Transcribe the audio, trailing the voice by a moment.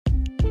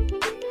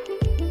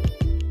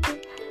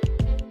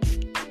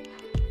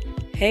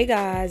Hey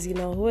guys, you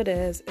know who it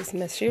is. It's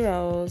Mystery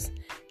Rose,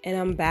 and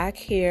I'm back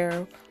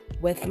here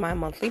with my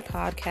monthly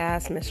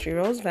podcast, Mystery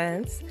Rose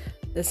Vents.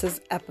 This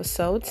is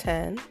episode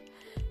 10.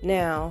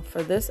 Now,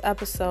 for this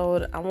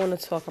episode, I want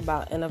to talk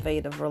about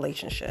innovative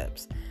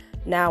relationships.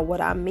 Now, what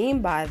I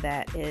mean by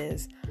that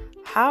is,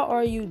 how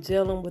are you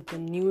dealing with the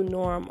new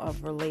norm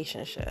of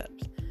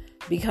relationships?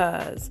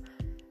 Because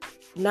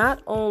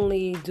not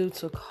only due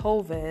to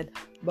COVID,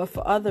 but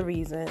for other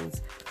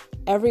reasons,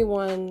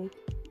 everyone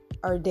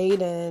are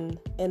dating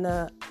in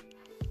a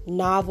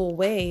novel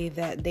way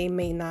that they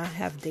may not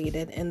have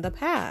dated in the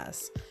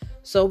past.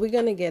 So we're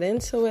going to get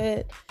into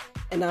it,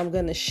 and I'm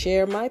going to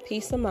share my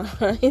peace of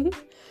mind.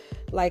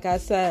 Like I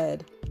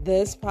said,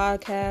 this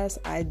podcast,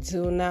 I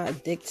do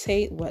not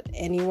dictate what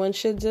anyone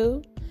should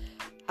do.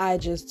 I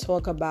just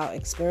talk about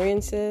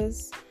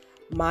experiences,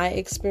 my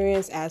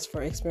experience as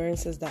for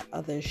experiences that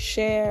others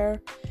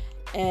share,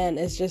 and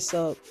it's just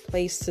a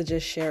place to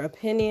just share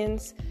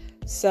opinions.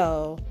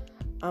 So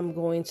I'm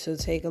going to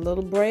take a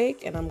little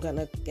break, and I'm going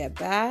to get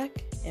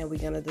back, and we're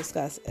going to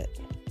discuss it.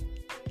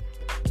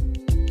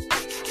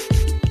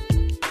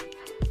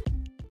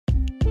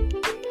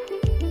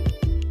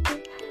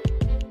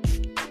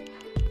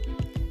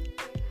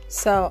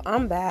 So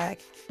I'm back,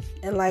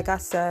 and like I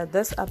said,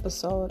 this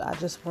episode, I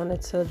just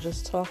wanted to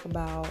just talk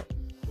about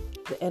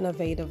the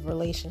innovative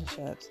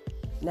relationships.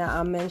 Now,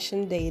 I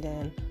mentioned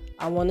dating.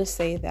 I want to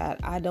say that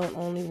I don't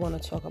only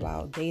want to talk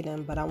about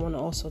dating, but I want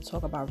to also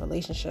talk about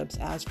relationships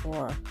as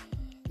for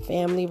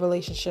family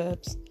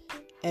relationships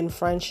and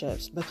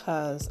friendships,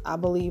 because I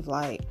believe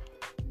like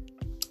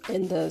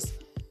in this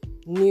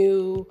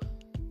new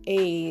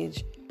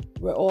age,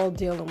 we're all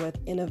dealing with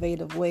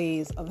innovative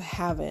ways of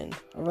having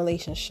a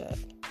relationship.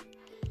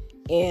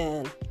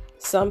 And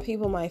some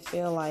people might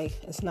feel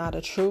like it's not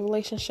a true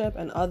relationship,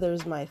 and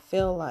others might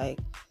feel like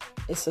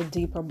it's a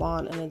deeper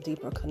bond and a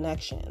deeper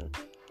connection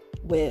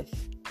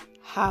with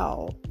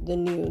how the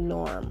new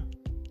norm,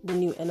 the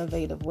new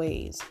innovative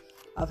ways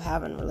of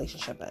having a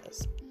relationship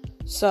is.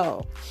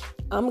 So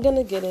I'm going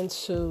to get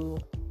into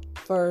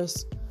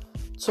first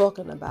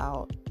talking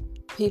about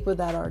people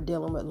that are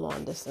dealing with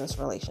long distance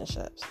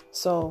relationships.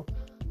 So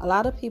a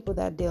lot of people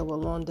that deal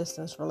with long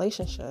distance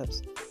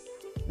relationships,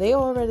 they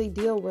already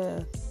deal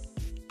with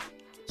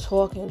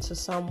talking to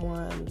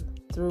someone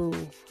through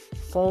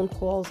phone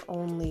calls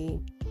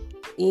only,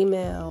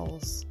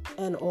 emails,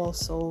 and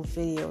also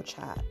video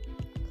chat.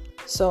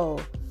 So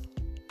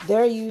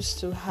they're used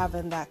to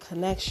having that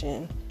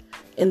connection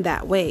in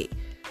that way.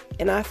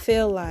 And I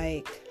feel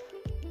like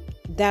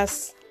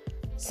that's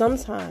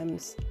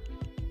sometimes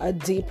a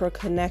deeper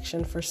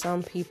connection for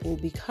some people,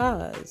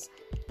 because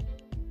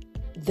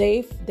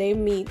they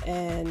meet,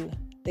 and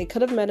they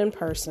could have met in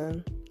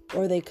person,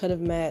 or they could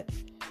have met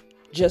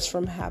just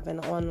from having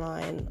an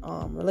online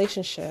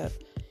relationship,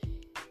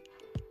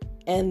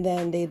 and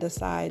then they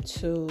decide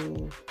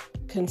to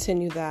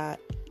continue that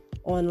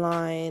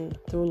online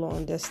through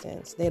long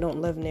distance. They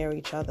don't live near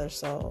each other,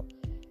 so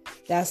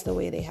that's the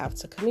way they have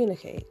to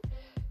communicate.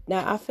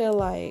 Now, I feel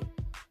like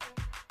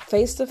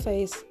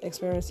face-to-face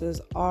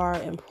experiences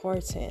are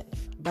important,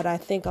 but I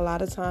think a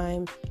lot of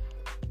time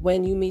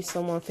when you meet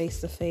someone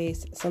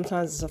face-to-face,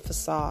 sometimes it's a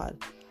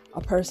facade.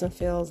 A person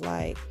feels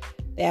like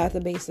they have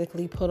to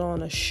basically put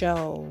on a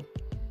show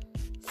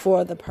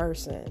for the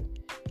person.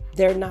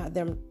 They're not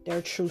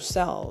their true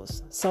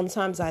selves.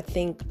 Sometimes I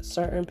think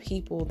certain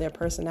people, their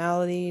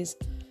personalities,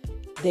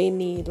 they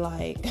need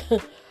like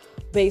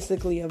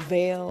basically a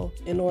veil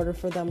in order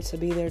for them to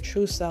be their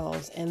true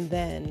selves, and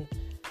then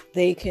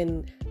they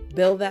can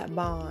build that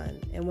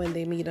bond. And when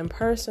they meet in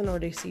person, or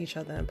they see each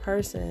other in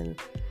person,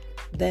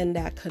 then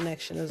that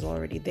connection is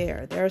already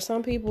there. There are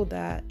some people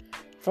that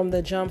from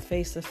the jump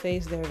face to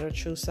face, they're their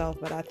true self,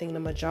 but I think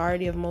the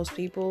majority of most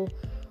people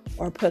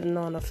are putting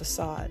on a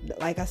facade.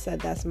 Like I said,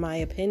 that's my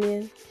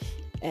opinion,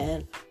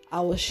 and I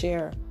will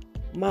share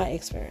my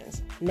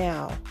experience.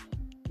 Now,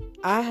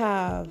 I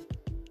had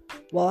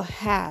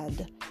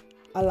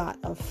a lot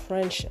of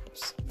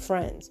friendships,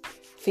 friends,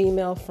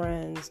 female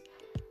friends,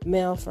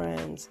 male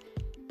friends,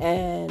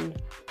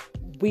 and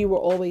we were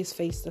always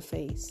face to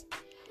face.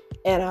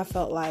 And I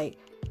felt like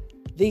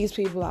these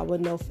people I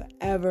would know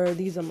forever.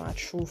 These are my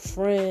true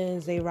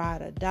friends. They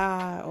ride or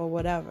die or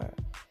whatever.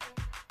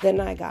 Then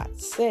I got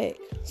sick.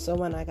 So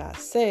when I got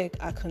sick,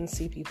 I couldn't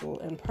see people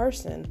in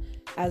person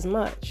as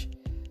much.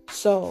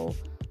 So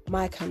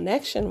my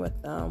connection with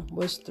them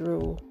was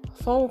through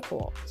phone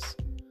calls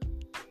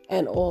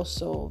and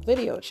also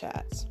video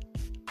chats.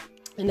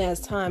 And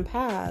as time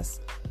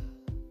passed,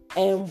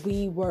 and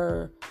we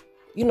were,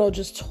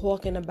 just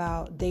talking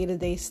about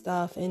day-to-day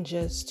stuff, and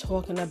just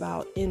talking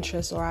about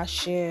interests, or I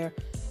share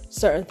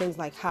certain things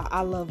like how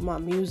I love my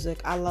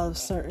music. I love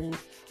certain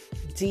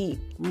deep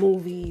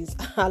movies.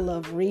 I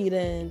love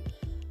reading.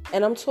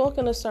 And I'm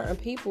talking to certain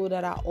people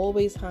that I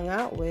always hung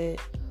out with,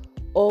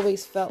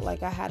 always felt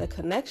like I had a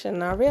connection.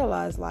 And I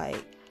realized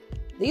like,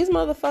 these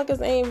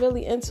motherfuckers ain't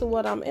really into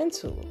what I'm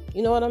into.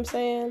 You know what I'm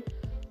saying?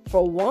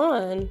 For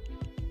one,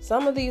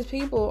 some of these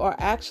people are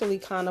actually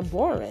kind of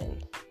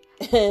boring.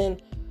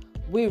 And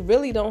we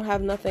really don't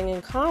have nothing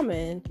in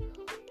common,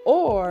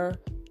 or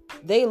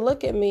they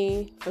look at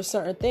me for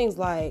certain things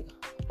like,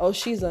 oh,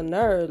 she's a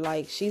nerd,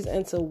 like she's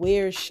into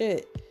weird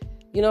shit.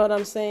 You know what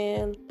I'm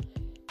saying?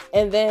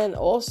 And then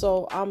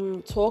also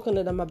I'm talking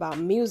to them about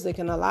music,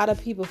 and a lot of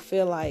people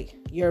feel like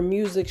your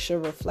music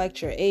should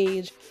reflect your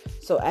age.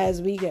 So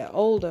as we get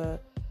older,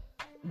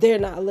 they're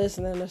not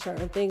listening to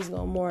certain things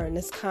no more, and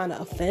it's kind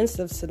of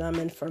offensive to them.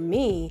 And for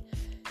me,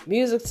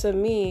 music to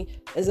me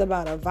is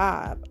about a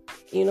vibe.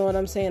 You know what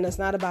I'm saying? It's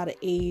not about an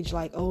age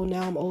like, oh,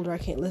 now I'm older, I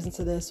can't listen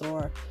to this,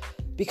 or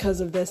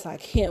because of this I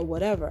can't,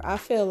 whatever. I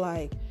feel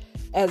like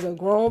as a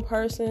grown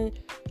person,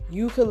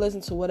 you could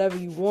listen to whatever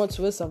you want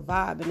to. It's a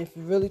vibe. And if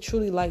you really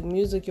truly like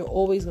music, you're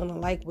always going to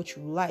like what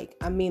you like.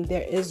 I mean,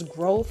 there is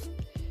growth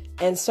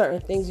and certain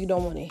things you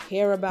don't want to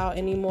hear about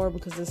anymore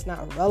because it's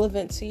not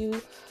relevant to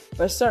you.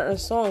 But certain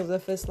songs,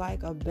 if it's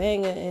like a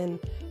banger and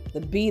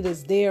the beat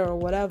is there or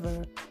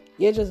whatever,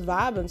 you're just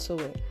vibing to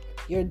it.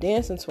 You're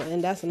dancing to it.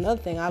 And that's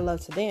another thing. I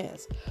love to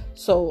dance.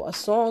 So a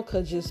song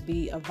could just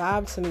be a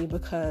vibe to me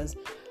because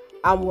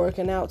I'm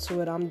working out to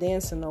it. I'm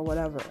dancing or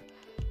whatever.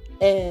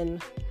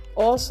 And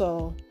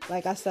also,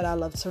 like I said, I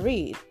love to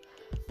read.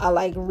 I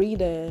like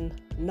reading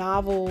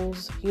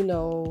novels,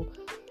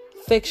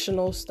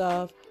 fictional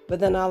stuff. But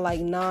then I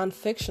like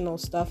non-fictional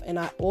stuff, and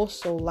I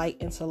also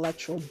like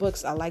intellectual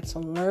books. I like to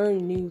learn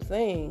new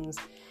things.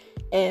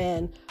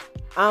 And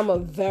I'm a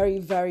very,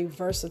 very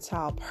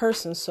versatile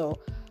person. So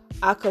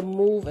I could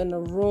move in a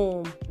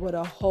room with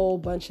a whole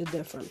bunch of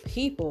different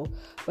people.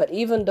 But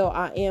even though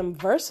I am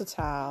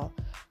versatile,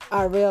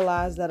 I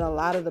realized that a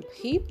lot of the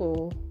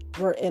people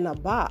were in a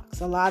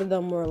box. A lot of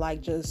them were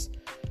like just,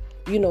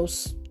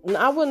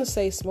 I wouldn't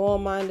say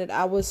small-minded.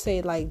 I would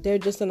say like they're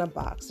just in a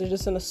box. They're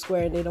just in a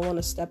square, and they don't want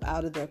to step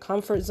out of their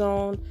comfort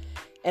zone.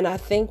 And I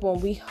think when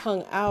we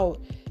hung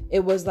out,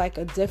 it was like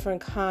a different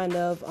kind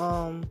of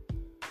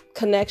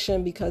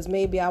connection because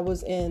maybe I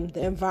was in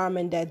the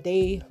environment that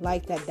they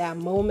liked at that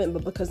moment,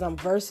 but because I'm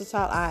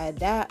versatile, I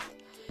adapt,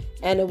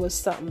 and it was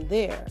something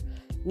there.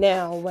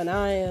 Now, when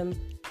I'm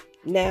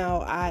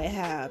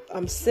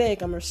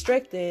sick, I'm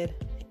restricted,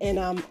 and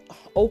I'm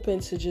open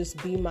to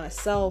just be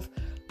myself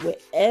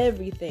with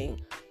everything.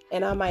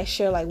 And I might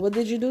share like, what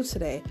did you do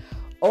today?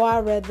 Oh, I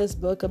read this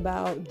book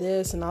about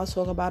this, and I'll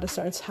talk about a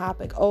certain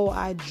topic. Oh,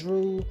 I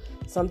drew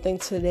something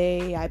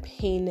today. I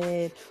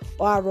painted.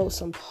 Oh, I wrote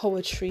some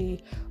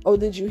poetry. Oh,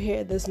 did you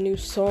hear this new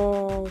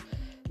song?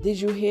 Did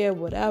you hear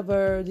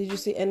whatever? Did you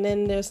see? And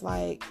then there's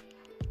like,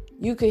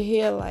 you could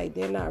hear like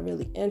they're not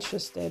really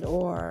interested,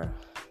 or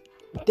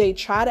they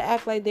try to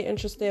act like they're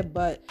interested,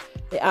 but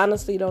they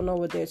honestly don't know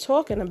what they're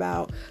talking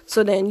about.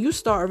 So then you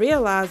start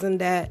realizing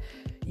that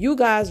you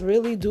guys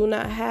really do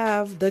not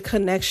have the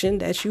connection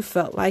that you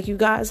felt like you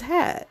guys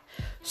had.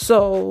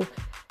 So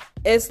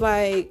it's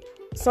like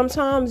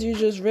sometimes you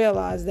just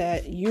realize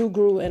that you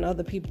grew and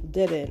other people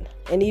didn't.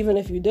 And even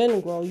if you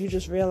didn't grow, you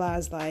just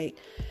realize like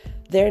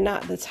they're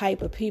not the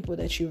type of people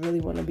that you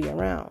really want to be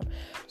around.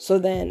 So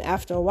then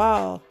after a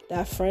while,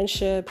 that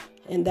friendship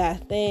and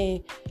that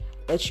thing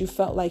that you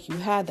felt like you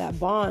had, that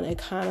bond, it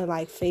kind of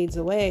like fades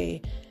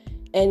away.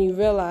 And you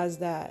realize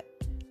that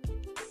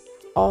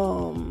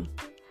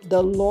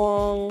the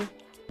long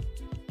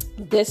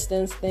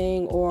distance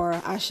thing,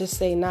 or I should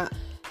say not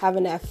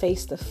having that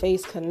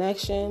face-to-face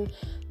connection,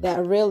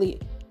 that really,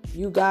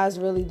 you guys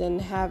really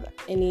didn't have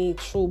any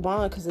true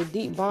bond, because a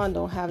deep bond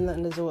don't have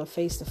nothing to do with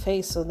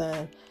face-to-face. So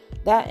then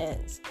that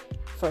ends.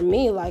 For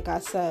me, like I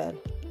said,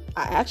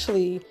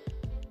 honestly,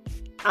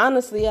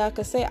 I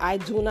could say I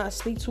do not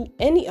speak to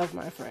any of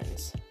my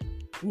friends.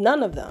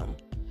 None of them.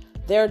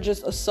 They're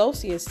just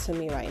associates to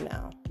me right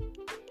now.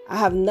 I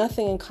have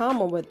nothing in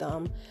common with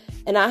them,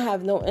 and I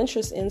have no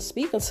interest in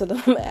speaking to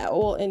them at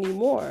all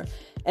anymore.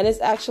 And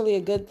it's actually a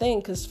good thing,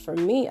 because for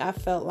me, I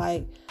felt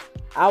like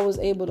I was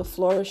able to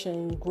flourish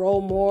and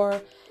grow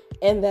more,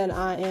 and then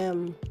I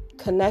am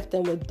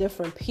connecting with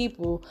different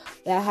people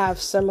that have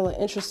similar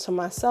interests to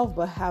myself,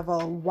 but have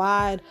a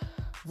wide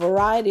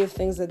variety of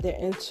things that they're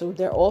into.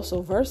 They're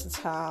also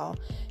versatile,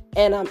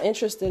 and I'm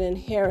interested in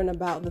hearing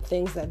about the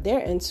things that they're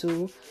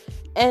into,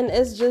 and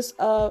it's just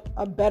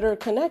a better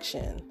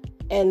connection.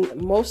 And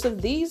most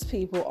of these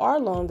people are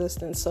long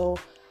distance. So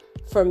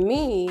for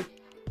me,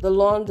 the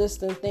long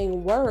distance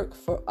thing worked.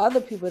 For other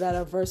people that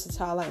are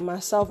versatile like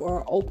myself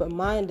or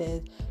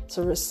open-minded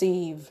to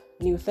receive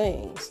new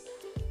things.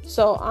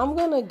 So I'm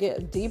going to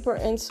get deeper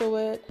into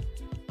it.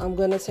 I'm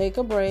going to take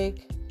a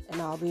break, and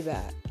I'll be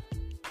back.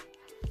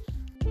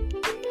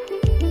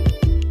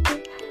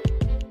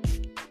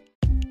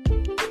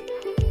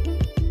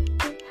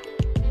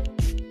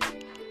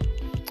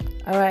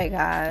 All right,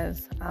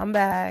 guys, I'm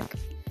back.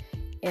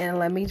 And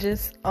let me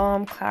just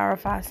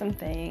clarify some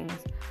things.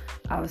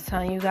 I was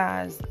telling you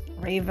guys,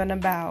 raving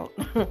about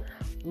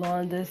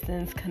long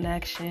distance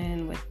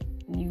connection with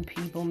new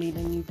people,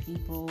 meeting new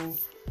people,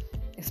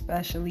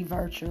 especially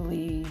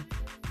virtually,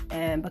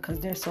 and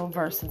because they're so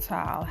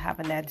versatile,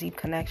 having that deep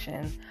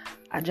connection.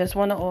 I just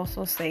want to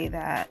also say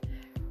that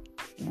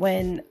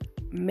when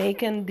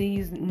making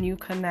these new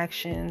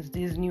connections,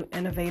 these new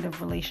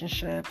innovative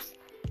relationships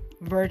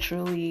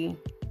virtually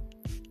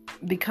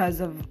because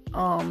of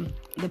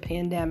the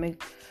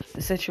pandemic,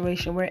 the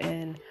situation we're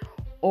in,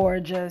 or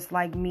just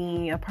like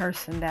me, a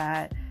person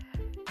that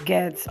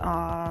gets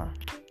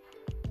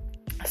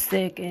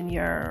sick and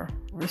you're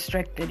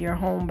restricted, you're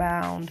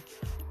homebound,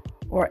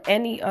 or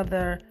any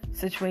other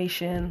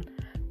situation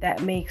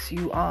that makes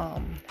you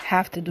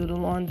have to do the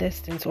long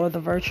distance or the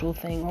virtual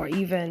thing, or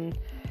even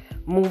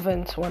move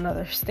into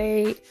another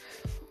state,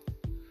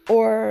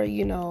 or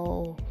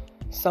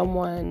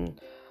someone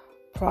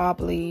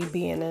probably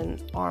being in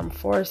armed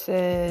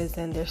forces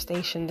and they're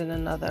stationed in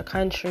another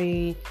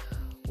country,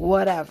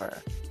 whatever.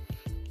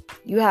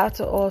 You have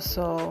to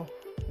also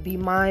be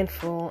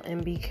mindful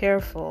and be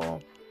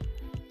careful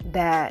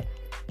that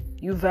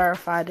you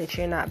verify that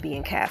you're not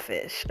being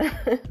catfish.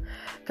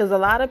 Because a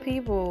lot of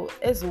people,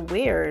 it's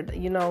weird,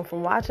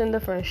 from watching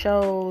different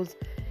shows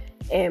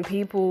and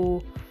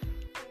people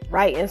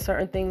writing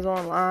certain things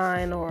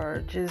online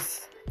or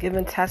just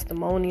giving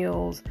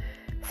testimonials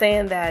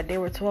saying that they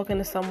were talking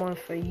to someone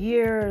for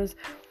years,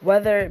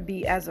 whether it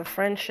be as a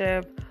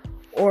friendship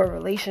or a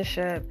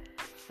relationship.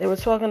 They were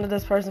talking to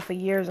this person for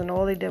years and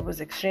all they did was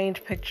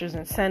exchange pictures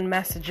and send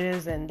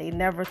messages, and they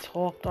never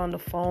talked on the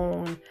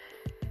phone.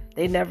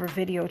 They never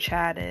video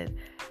chatted.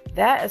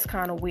 That is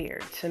kind of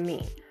weird to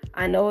me.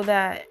 I know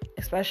that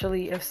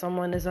especially if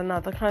someone is in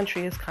another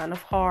country, it's kind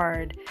of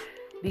hard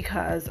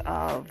because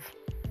of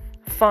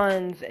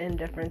funds and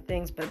different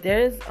things, but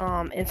there's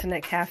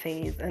internet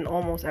cafes in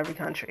almost every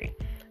country.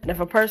 And if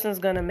a person's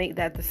going to make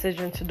that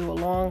decision to do a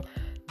long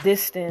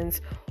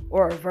distance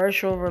or a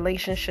virtual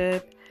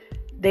relationship,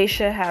 they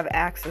should have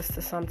access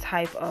to some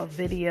type of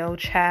video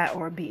chat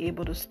or be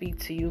able to speak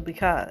to you,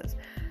 because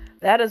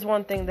that is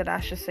one thing that I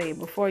should say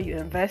before you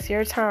invest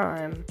your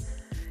time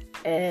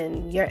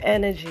and your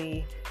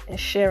energy in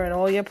sharing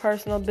all your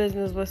personal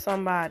business with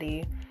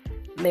somebody.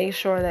 Make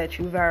sure that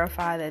you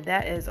verify that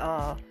that is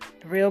a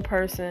real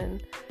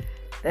person,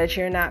 that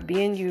you're not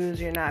being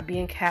used, you're not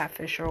being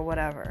catfish or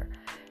whatever.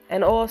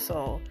 And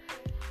also,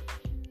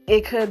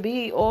 it could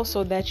be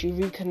also that you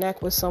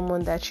reconnect with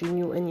someone that you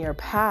knew in your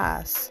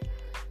past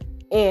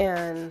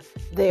and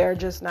they are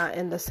just not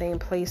in the same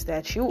place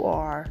that you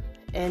are,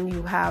 and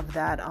you have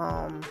that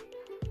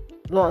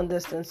long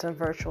distance and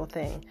virtual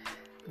thing.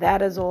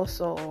 That is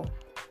also,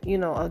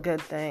 a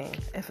good thing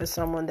if it's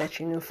someone that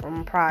you knew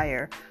from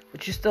prior,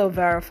 but you still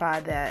verify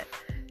that,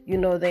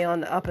 they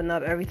on the up and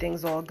up,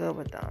 everything's all good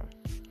with them.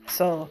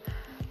 So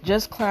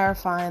just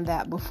clarifying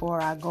that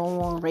before I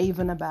go on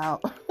raving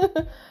about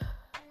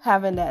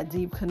having that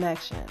deep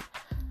connection.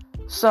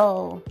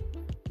 So,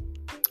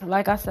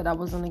 like I said, I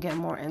was going to get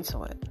more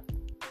into it.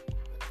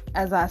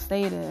 As I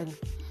stated,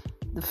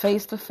 the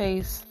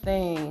face-to-face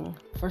thing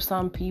for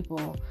some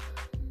people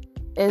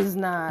is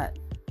not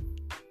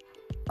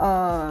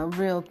a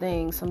real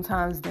thing.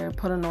 Sometimes they're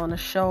putting on a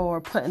show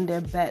or putting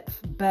their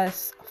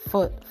best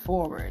foot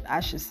forward, I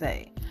should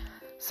say.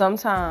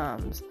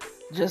 Sometimes,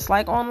 just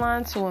like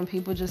online too, when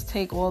people just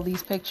take all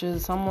these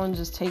pictures, someone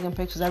just taking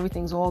pictures,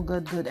 everything's all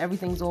good,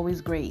 everything's always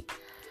great.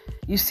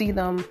 You see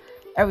them,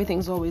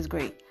 everything's always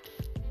great.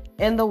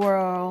 In the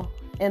world,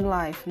 in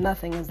life,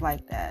 nothing is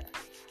like that.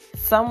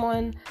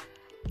 Someone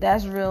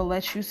that's real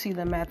lets you see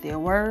them at their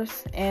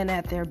worst and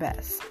at their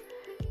best.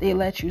 They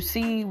let you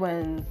see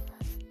when,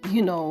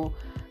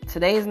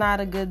 today's not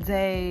a good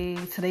day,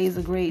 today's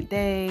a great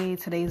day,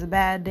 today's a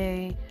bad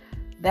day.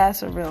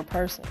 That's a real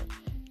person.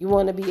 You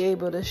want to be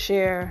able to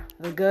share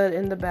the good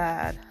and the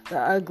bad, the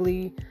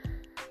ugly,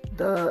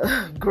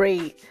 the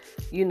great,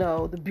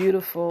 the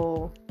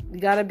beautiful. You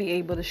got to be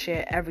able to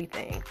share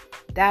everything.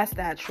 That's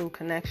that true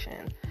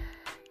connection.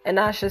 And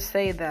I should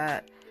say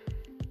that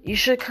you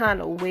should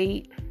kind of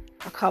wait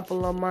a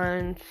couple of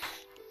months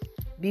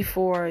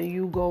before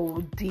you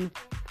go deep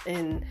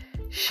and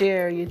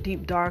share your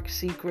deep, dark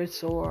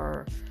secrets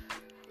or,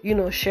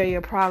 share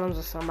your problems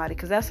with somebody,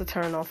 because that's a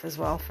turnoff as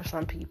well for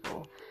some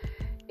people.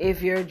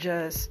 If you're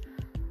just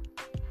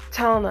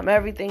telling them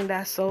everything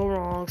that's so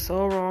wrong,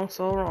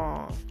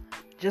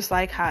 just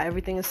like how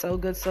everything is so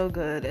good,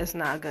 it's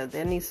not good.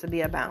 There needs to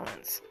be a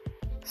balance.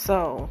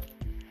 So,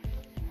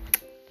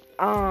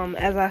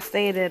 as I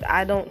stated,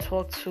 I don't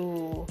talk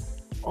to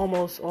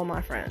almost all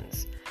my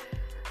friends.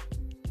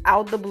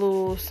 Out the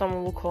blue,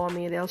 someone will call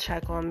me, they'll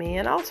check on me,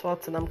 and I'll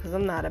talk to them because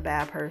I'm not a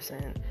bad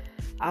person.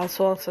 I'll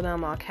talk to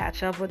them, I'll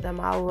catch up with them,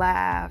 I'll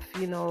laugh,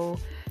 because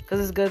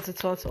it's good to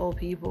talk to old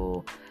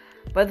people.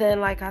 But then,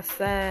 like I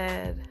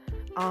said,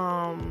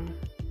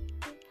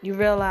 you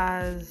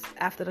realize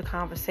after the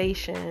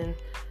conversation,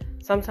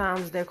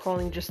 sometimes they're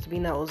calling just to be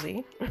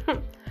nosy.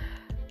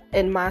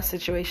 In my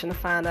situation, to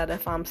find out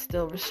if I'm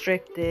still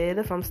restricted,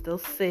 if I'm still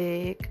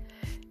sick,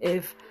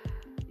 if,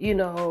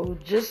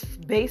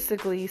 just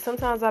basically,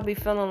 sometimes I'll be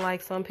feeling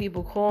like some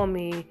people call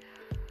me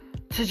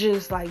to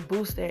just like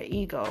boost their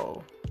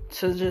ego,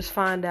 to just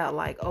find out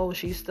like, oh,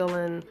 she's still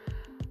in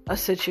a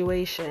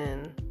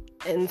situation,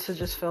 and to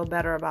just feel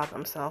better about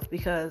themselves.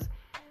 Because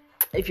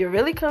if you're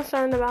really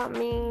concerned about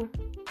me,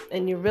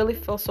 and you really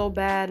feel so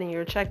bad and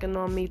you're checking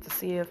on me to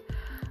see if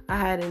I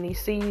had any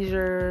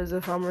seizures,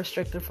 if I'm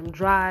restricted from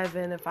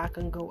driving, if I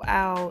can go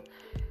out,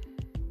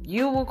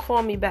 you will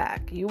call me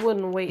back. You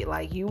wouldn't wait.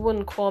 Like, you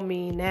wouldn't call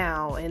me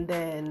now and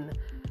then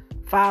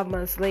 5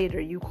 months later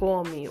you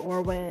call me,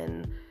 or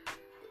when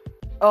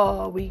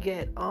we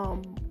get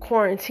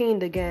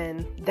quarantined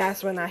again,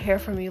 that's when I hear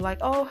from you like,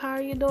 oh, how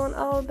are you doing?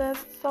 Oh,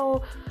 that's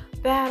so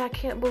bad. I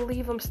can't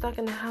believe I'm stuck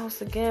in the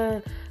house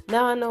again.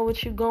 Now I know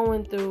what you're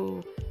going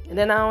through. And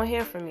then I don't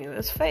hear from you.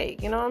 It's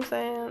fake. You know what I'm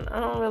saying? I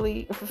don't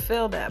really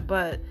fulfill that.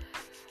 But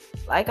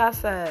like I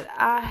said,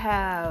 I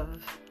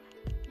have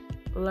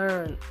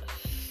learned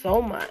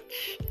so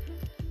much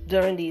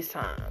during these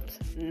times.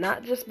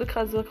 Not just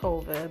because of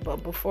COVID,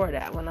 but before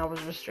that, when I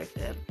was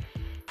restricted.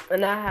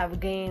 And I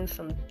have gained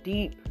some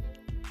deep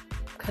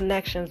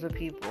connections with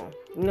people.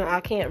 You know,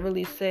 I can't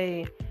really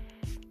say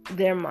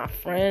they're my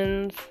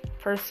friends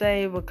per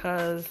se,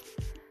 because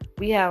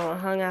we haven't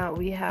hung out,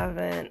 we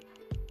haven't,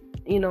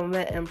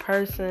 met in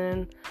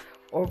person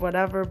or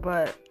whatever,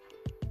 but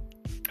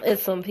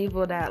it's some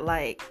people that,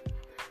 like,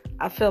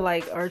 I feel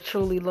like are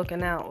truly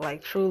looking out,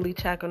 like truly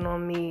checking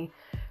on me,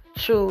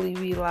 truly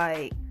be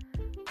like,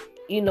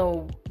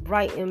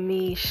 writing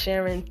me,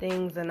 sharing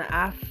things, and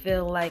I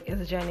feel like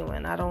it's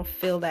genuine. I don't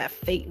feel that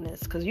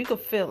fakeness, because you could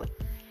feel it.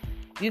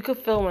 You could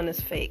feel when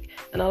it's fake.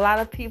 And a lot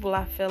of people,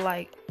 I feel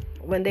like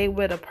when they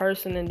with a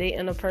person and they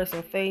in a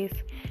person's face,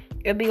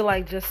 it'd be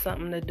like just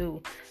something to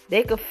do.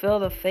 They could feel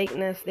the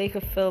fakeness, they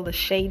could feel the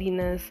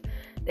shadiness,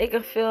 they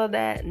could feel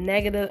that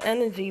negative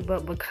energy,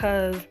 but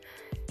because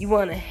you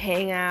want to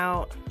hang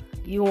out,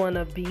 you want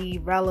to be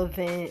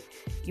relevant,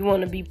 you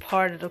want to be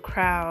part of the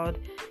crowd,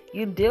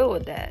 you deal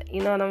with that.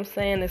 You know what I'm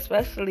saying?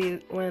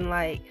 Especially when,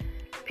 like,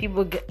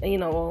 people get,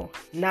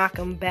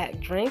 knocking back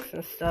drinks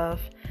and stuff,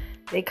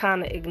 they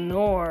kind of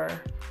ignore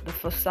the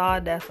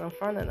facade that's in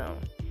front of them.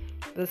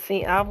 But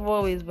see, I've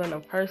always been a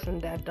person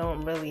that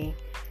don't really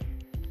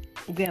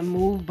get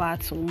moved by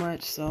too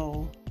much,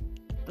 so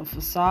the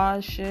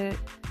facade shit,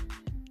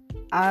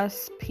 I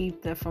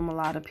peeped it from a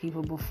lot of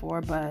people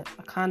before, but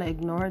I kind of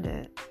ignored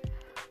it.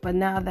 But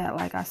now that,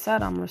 like I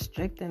said, I'm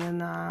restricted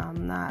and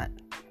I'm not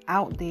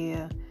out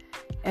there,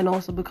 and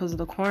also because of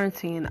the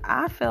quarantine,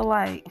 I feel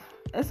like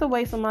it's a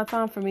waste of my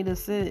time for me to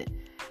sit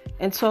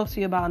and talk to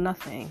you about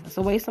nothing. It's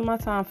a waste of my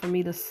time for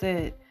me to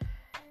sit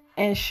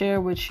and share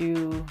with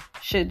you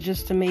shit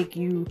just to make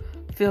you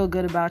feel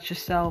good about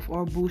yourself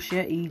or boost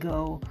your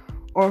ego,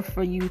 or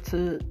for you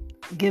to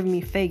give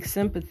me fake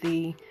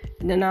sympathy,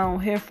 and then I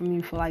don't hear from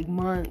you for like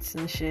months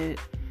and shit.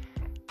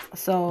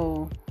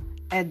 So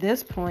at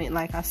this point,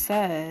 like I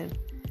said,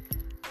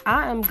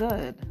 I am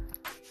good.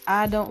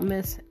 I don't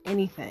miss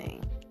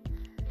anything.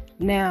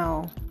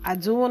 Now, I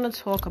do want to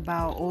talk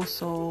about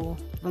also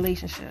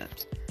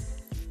relationships.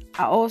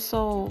 I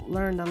also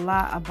learned a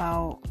lot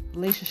about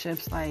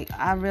relationships. Like,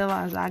 I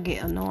realized I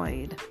get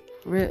annoyed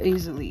real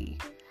easily.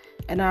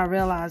 And I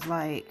realized,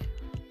 like,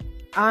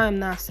 I'm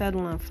not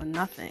settling for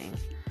nothing.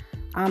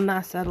 I'm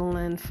not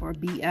settling for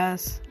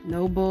BS.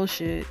 No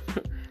bullshit.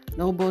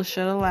 No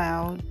bullshit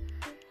allowed.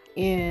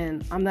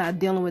 And I'm not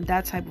dealing with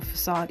that type of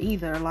facade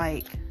either.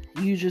 Like,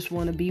 you just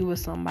want to be with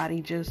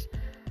somebody just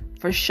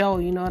for show.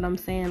 You know what I'm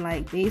saying?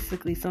 Like,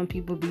 basically, some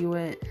people be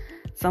with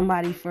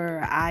somebody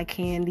for eye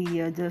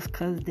candy or just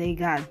because they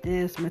got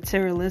this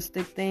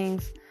materialistic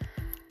things.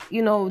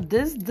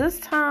 This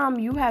time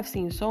you have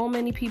seen so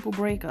many people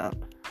break up.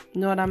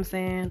 You know what I'm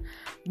saying?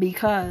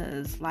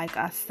 Because, like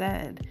I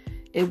said,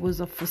 it was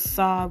a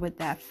facade with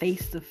that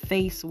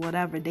face-to-face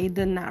whatever. They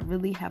did not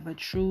really have a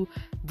true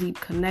deep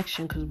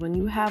connection. Because when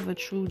you have a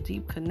true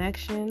deep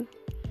connection,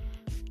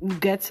 you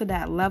get to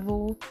that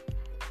level.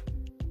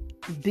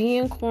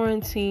 Being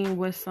quarantined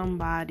with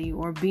somebody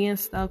or being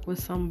stuck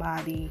with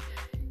somebody,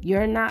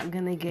 you're not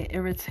going to get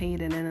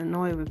irritated and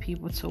annoyed with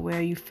people to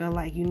where you feel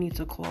like you need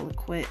to call it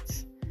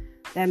quits.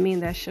 That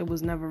means that shit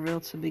was never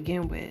real to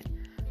begin with.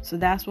 So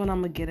that's what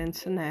I'm going to get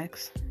into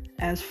next.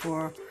 As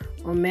for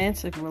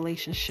romantic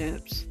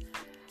relationships,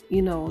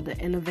 the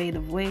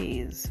innovative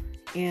ways.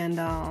 And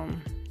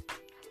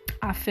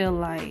I feel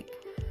like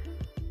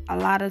a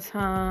lot of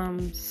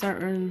times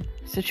certain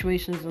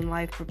situations in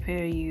life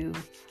prepare you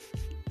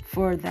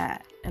for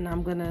that. And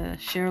I'm going to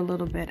share a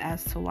little bit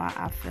as to why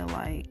I feel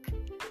like,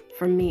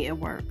 for me, it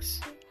works.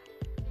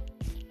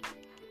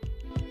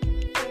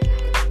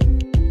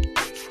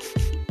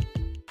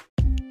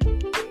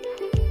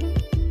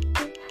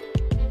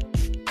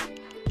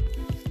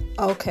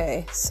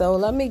 Okay, so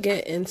let me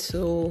get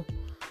into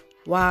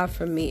why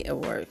for me it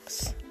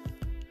works.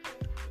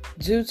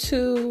 Due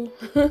to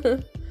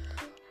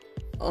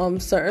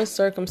certain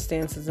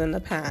circumstances in the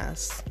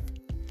past,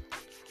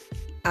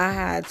 I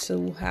had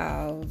to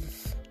have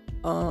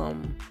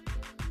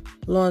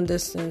long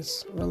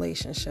distance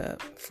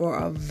relationship for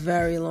a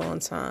very long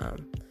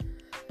time.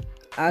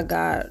 I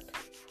got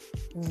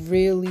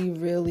really,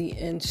 really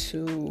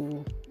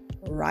into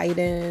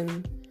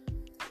writing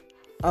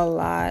a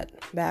lot,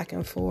 back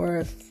and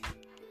forth,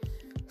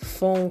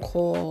 phone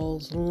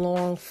calls,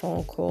 long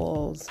phone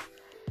calls,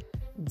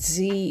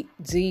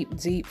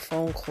 deep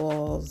phone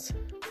calls,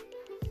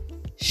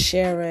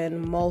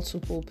 sharing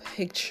multiple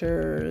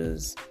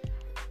pictures,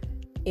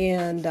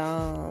 and,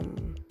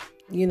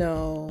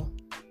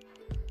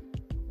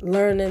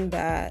 learning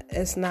that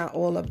it's not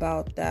all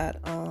about that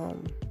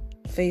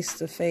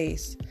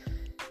face-to-face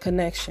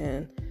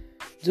connection.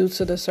 Due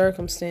to the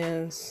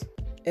circumstance,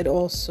 it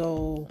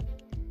also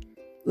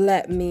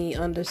let me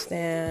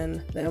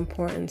understand the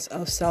importance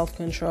of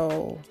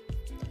self-control,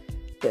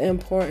 the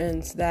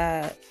importance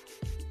that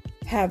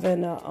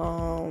having a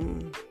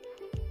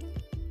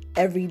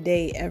every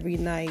day, every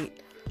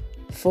night,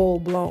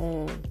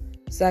 full-blown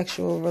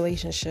sexual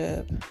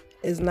relationship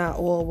is not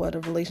all what a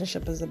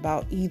relationship is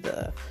about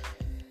either.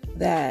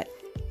 That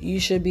you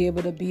should be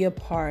able to be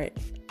apart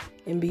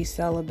and be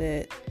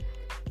celibate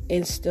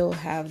and still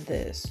have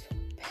this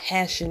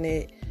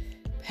passionate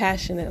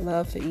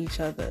love for each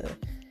other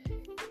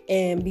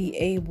and be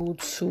able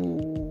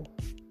to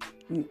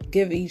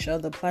give each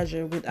other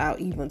pleasure without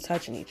even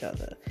touching each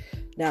other.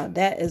 Now,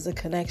 that is a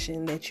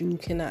connection that you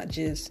cannot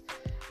just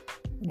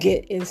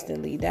get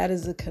instantly. That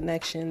is a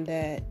connection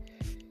that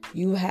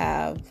you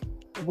have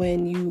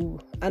when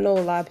I know a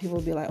lot of people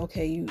will be like,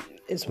 okay,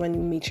 it's when you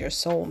meet your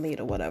soulmate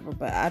or whatever,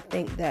 but I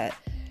think that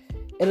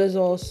it is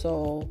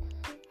also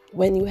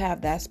when you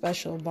have that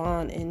special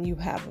bond and you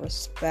have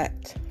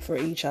respect for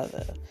each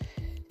other.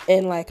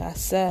 And like I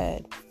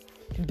said,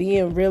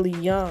 being really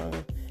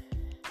young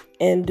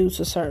and due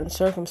to certain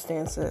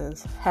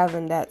circumstances,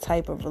 having that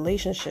type of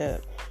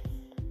relationship,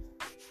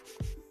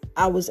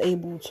 I was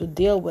able to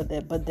deal with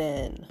it. But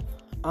then,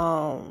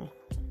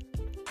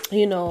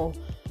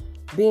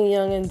 being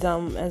young and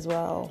dumb as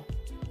well,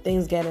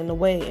 things get in the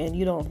way and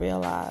you don't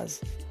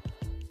realize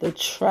the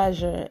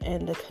treasure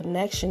and the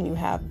connection you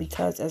have,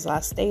 because as I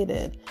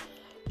stated,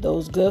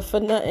 those good for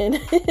nothing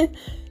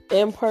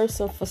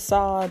in-person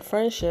facade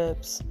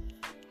friendships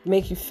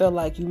make you feel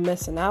like you're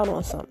missing out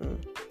on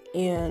something.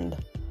 And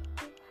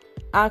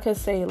I can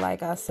say,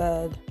 like I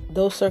said,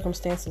 those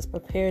circumstances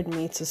prepared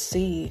me to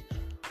see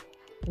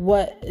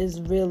what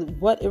it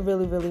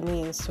really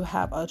means to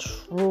have a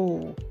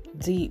true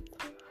deep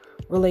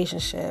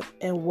relationship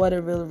and what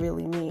it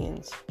really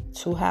means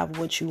to have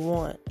what you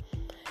want.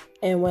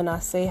 And when I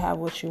say have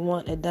what you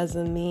want, it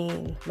doesn't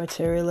mean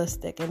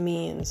materialistic. It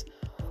means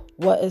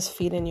what is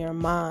feeding your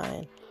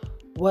mind,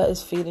 what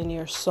is feeding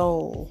your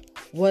soul,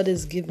 what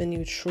is giving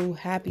you true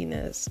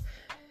happiness,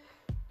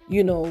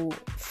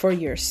 for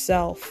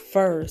yourself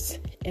first,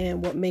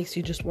 and what makes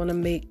you just want to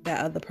make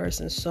that other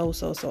person so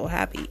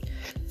happy.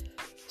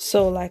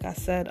 So like I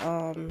said,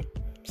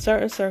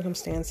 certain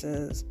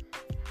circumstances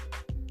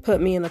put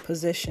me in a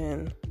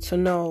position to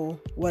know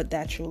what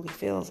that truly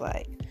feels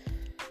like.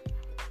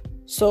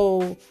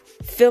 So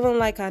feeling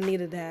like I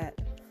needed that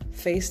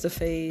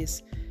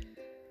face-to-face,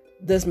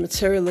 this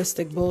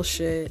materialistic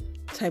bullshit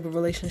type of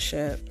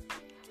relationship,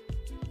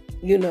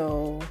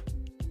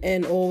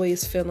 and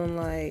always feeling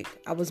like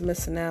I was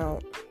missing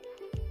out,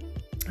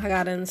 I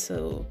got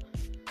into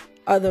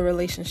other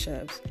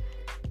relationships.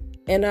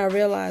 And I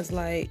realized,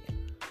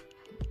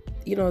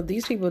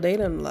 these people, they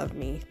didn't love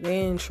me.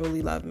 They didn't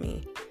truly love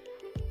me.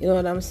 You know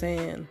what I'm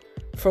saying?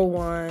 For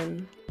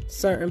one,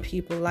 certain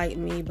people liked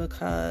me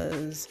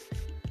because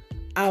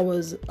I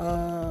was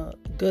a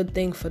good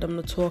thing for them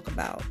to talk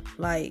about.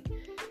 Like,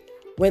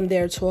 when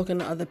they're talking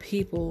to other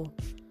people,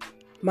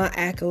 my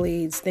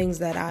accolades, things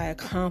that I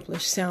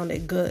accomplished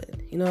sounded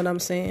good. You know what I'm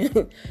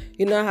saying?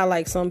 You know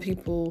how some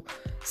people,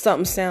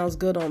 something sounds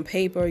good on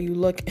paper, you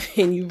look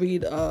and you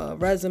read a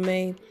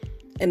resume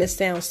and it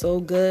sounds so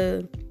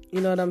good.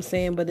 You know what I'm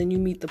saying? But then you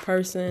meet the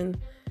person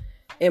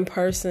in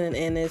person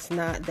and it's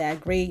not that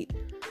great.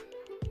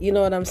 You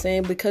know what I'm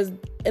saying? Because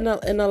in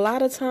a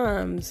lot of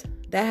times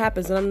that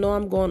happens. And I know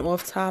I'm going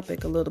off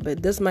topic a little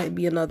bit. This might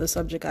be another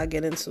subject I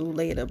get into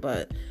later,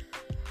 but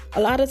a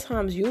lot of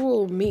times you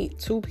will meet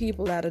two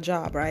people at a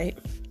job, right?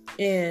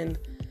 And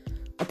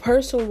a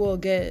person will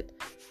get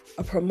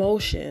a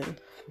promotion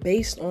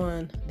based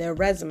on their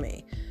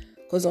resume.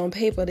 Because on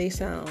paper, they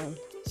sound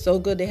so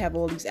good. They have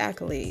all these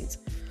accolades.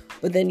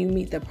 But then you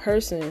meet the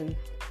person.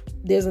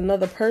 There's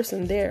another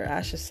person there,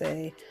 I should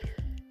say,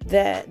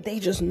 that they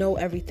just know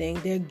everything.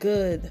 They're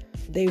good.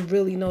 They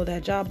really know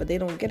that job, but they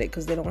don't get it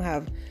because they don't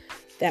have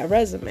that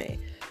resume.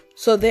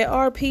 So there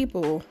are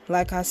people,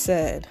 like I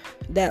said,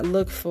 that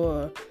look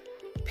for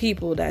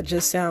people that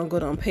just sound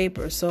good on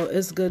paper. So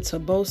it's good to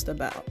boast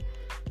about.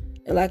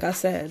 And like I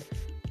said,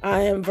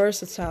 I am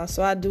versatile,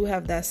 so I do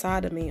have that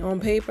side of me. On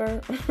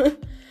paper,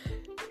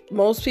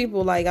 most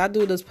people, I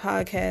do this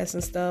podcast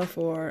and stuff,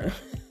 or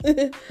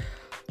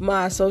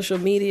my social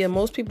media,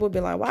 most people would be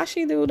like, why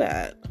she do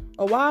that?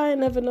 Or why I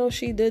never know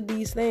she did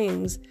these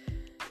things?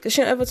 Because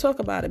she don't ever talk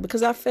about it.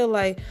 Because I feel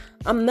like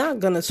I'm not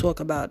going to talk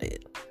about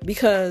it.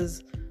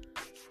 Because,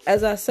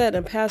 as I said,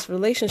 in past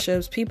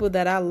relationships, people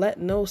that I let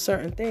know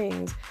certain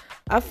things,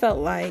 I felt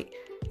like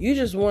you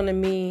just wanted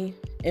me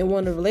and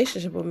wanted a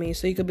relationship with me.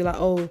 So you could be like,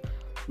 oh,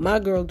 my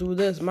girl do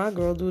this, my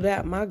girl do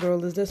that, my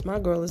girl is this, my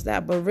girl is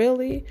that. But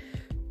really,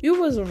 you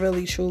wasn't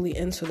really truly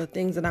into the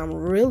things that I'm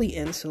really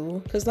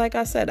into. Because like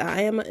I said,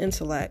 I am an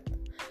intellect.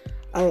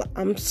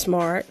 I'm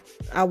smart.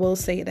 I will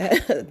say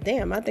that.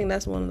 Damn, I think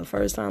that's one of the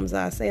first times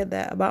I said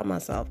that about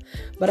myself.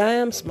 But I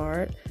am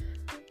smart.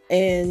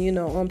 And, you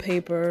know, on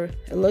paper,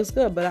 it looks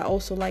good. But I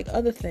also like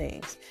other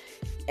things.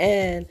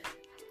 And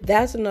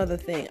that's another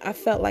thing. I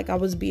felt like I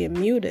was being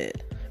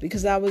muted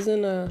because I was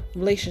in a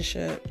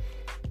relationship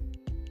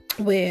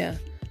where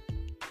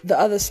the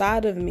other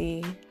side of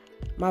me,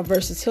 my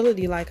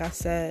versatility, like I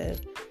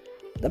said,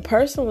 the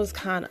person was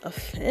kind of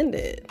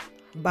offended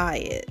by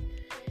it.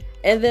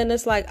 And then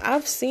it's like,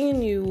 I've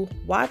seen you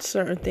watch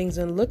certain things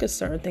and look at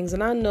certain things,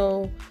 and I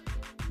know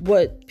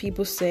what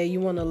people say. You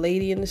want a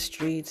lady in the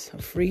streets,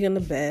 a freak in the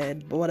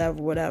bed,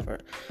 whatever.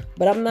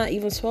 But I'm not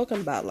even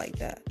talking about like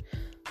that.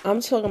 I'm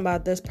talking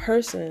about this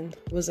person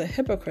was a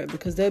hypocrite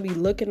because they'll be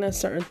looking at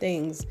certain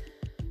things,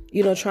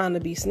 you know, trying to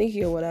be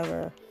sneaky or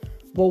whatever,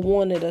 but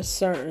wanted a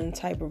certain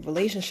type of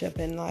relationship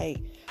and like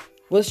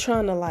was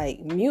trying to like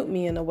mute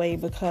me in a way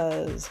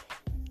because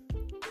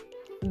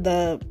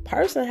the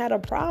person had a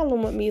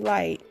problem with me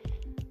like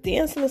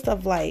dancing and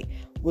stuff, like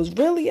was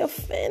really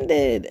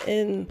offended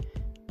and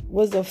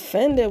was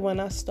offended when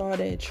I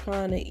started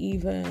trying to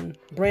even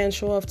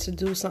branch off to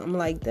do something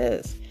like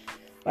this.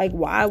 Like,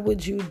 why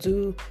would you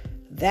do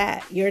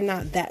that? You're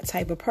not that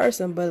type of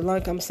person. But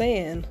like I'm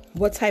saying,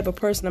 what type of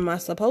person am I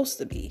supposed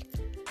to be?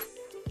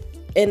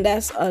 And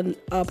that's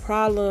a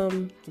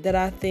problem that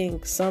I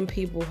think some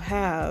people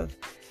have,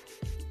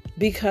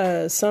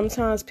 because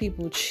sometimes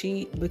people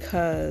cheat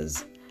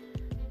because,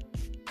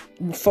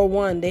 for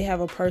one, they have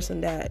a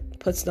person that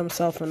puts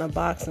themselves in a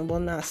box and will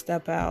not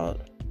step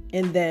out.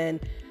 And then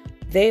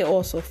they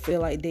also feel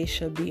like they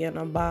should be in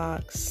a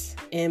box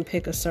and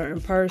pick a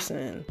certain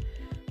person,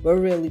 but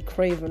really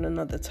craving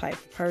another type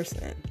of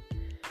person.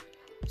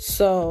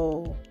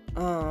 So,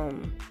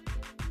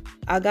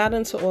 I got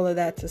into all of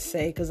that to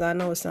say, because I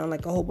know it sounds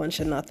like a whole bunch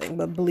of nothing,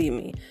 but believe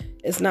me,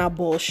 it's not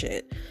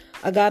bullshit.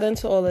 I got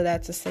into all of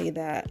that to say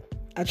that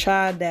I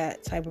tried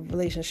that type of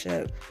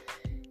relationship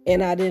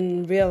and I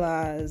didn't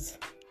realize,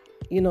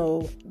 you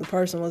know, the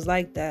person was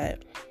like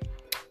that.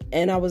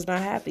 And I was not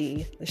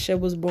happy. The shit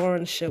was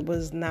boring. The shit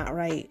was not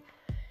right.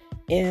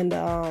 And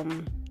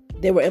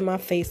they were in my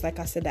face, like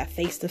I said, that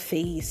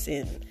face-to-face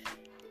and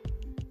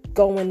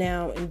going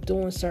out and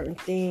doing certain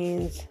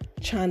things,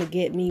 trying to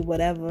get me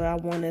whatever I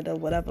wanted or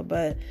whatever.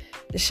 But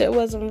the shit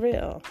wasn't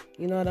real.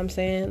 You know what I'm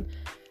saying?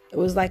 It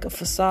was like a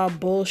facade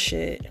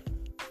bullshit.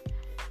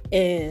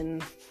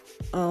 And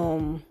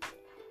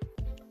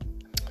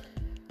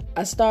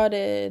I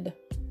started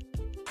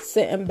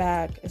sitting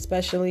back,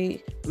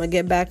 especially, I'm gonna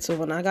get back to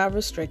when I got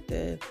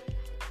restricted,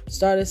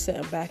 started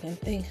sitting back and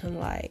thinking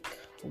like,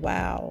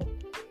 wow,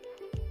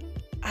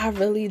 I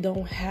really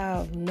don't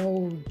have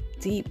no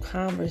deep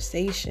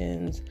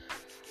conversations.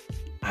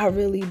 I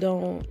really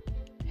don't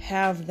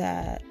have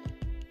that.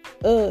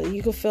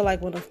 You can feel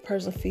like when a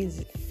person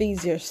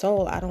feeds your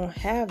soul. I don't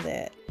have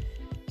that.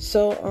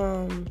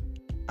 So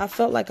I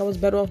felt like I was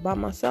better off by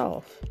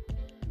myself.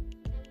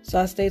 So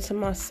I stayed to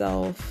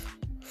myself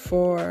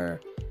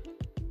for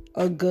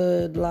a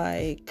good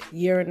like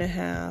year and a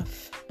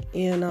half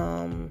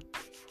and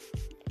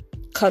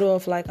cut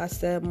off, like I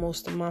said,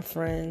 most of my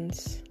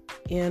friends.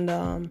 And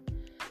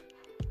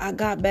I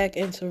got back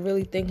into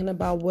really thinking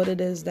about what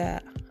it is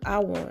that I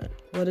want,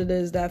 what it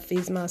is that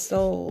feeds my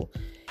soul.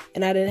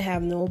 And I didn't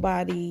have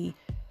nobody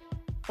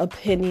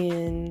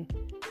opinion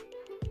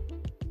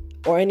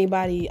or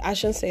anybody, I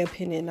shouldn't say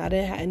opinion, I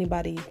didn't have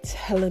anybody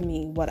telling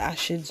me what I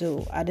should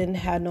do. I didn't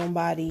have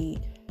nobody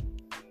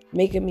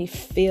making me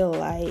feel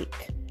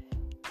like,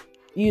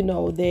 you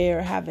know,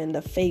 they're having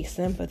the fake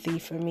sympathy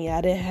for me. I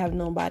didn't have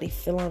nobody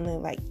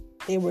feeling like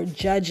they were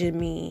judging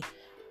me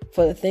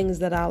for the things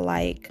that I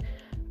like.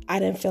 I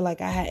didn't feel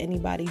like I had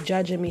anybody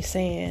judging me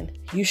saying,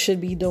 you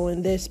should be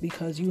doing this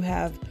because you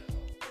have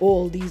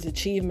all these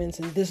achievements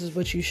and this is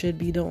what you should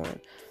be doing.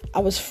 I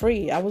was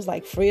free. I was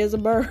like free as a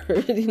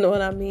bird. You know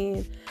what I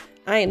mean?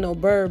 I ain't no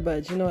bird,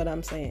 but you know what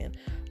I'm saying?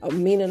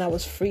 Meaning I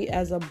was free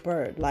as a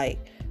bird. Like,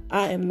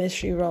 I am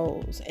Mystery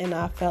Rose, and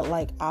I felt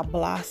like I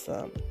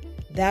blossomed.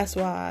 That's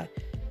why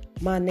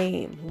my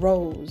name,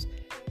 Rose,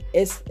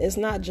 it's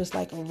not just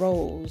like a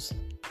rose.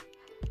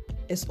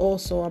 It's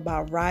also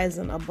about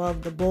rising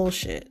above the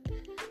bullshit.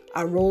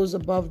 I rose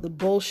above the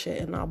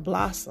bullshit and I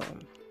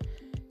blossomed.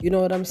 You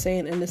know what I'm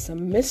saying? And it's a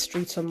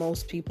mystery to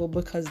most people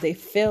because they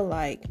feel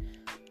like,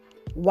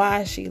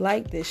 why is she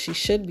like this? She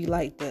should be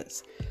like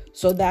this.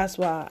 So that's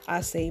why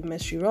I say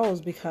Mystery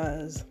Rose,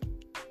 because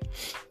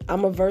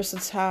I'm a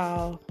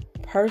versatile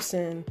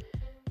person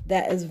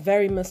that is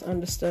very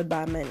misunderstood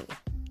by many.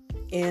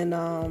 And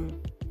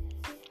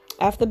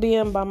after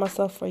being by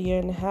myself for a year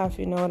and a half,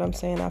 you know what I'm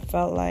saying, I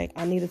felt like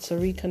I needed to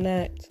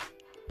reconnect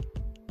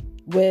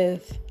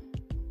with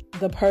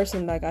the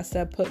person, like I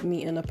said, put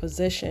me in a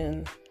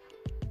position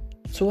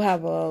to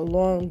have a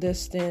long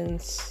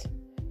distance,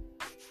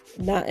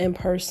 not in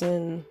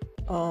person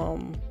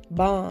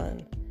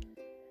bond.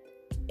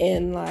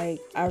 And like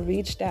I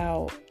reached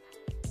out,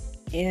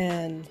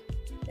 and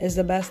It's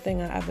the best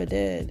thing I ever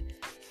did.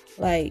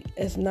 Like,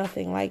 it's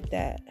nothing like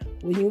that.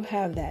 When you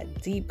have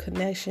that deep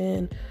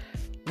connection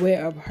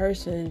where a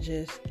person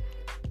just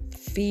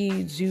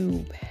feeds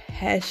you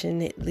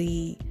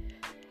passionately,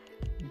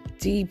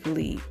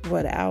 deeply,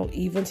 without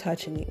even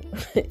touching you,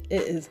 it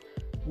is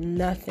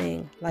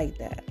nothing like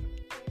that.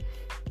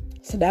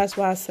 So that's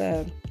why I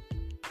said,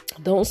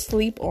 don't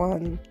sleep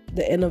on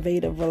the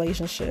innovative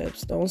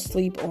relationships. Don't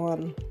sleep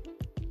on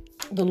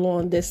the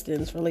long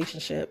distance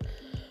relationship.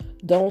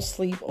 Don't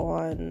sleep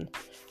on,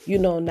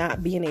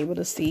 not being able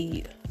to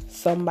see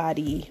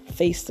somebody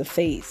face to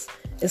face.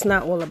 It's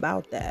not all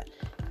about that.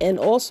 And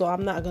also,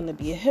 I'm not going to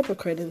be a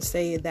hypocrite and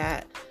say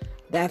that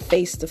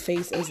face to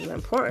face isn't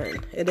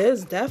important. It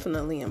is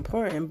definitely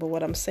important. But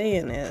what I'm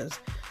saying is,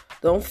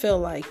 don't feel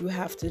like you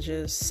have to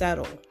just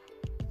settle.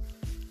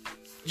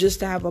 Just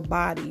to have a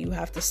body, you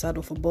have to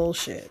settle for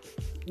bullshit.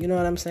 You know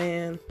what I'm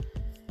saying?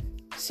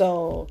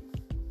 So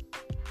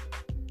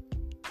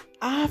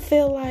I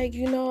feel like,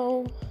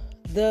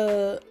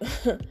 the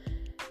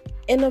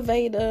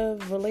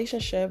innovative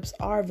relationships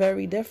are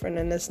very different,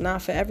 and it's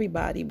not for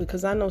everybody,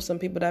 because I know some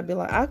people that be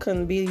like, I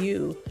couldn't be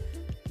you.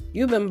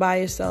 You've been by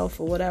yourself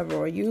or whatever,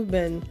 or you've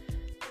been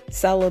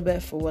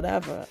celibate for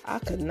whatever. I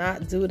could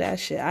not do that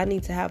shit. I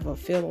need to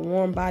feel a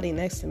warm body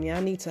next to me. I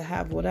need to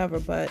have whatever.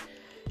 But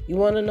you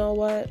want to know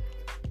what?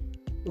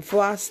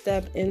 Before I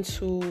step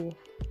into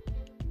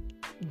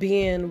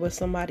being with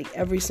somebody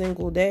every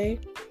single day,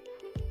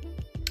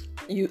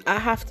 I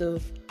have to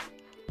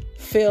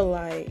feel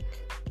like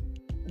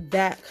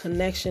that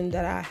connection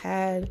that I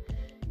had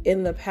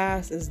in the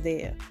past is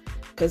there,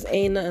 because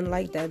ain't nothing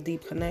like that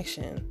deep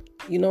connection.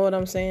 You know what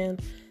I'm saying?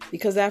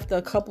 Because after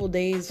a couple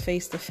days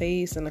face to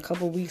face and a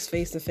couple weeks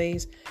face to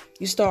face,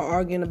 you start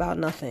arguing about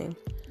nothing.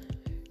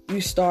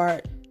 You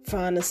start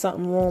finding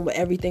something wrong with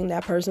everything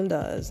that person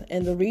does.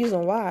 And the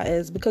reason why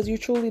is because you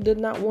truly did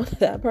not want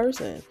that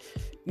person.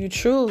 You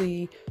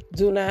truly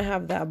do not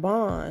have that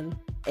bond,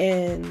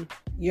 and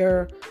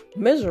you're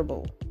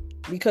miserable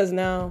because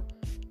now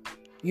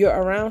you're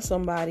around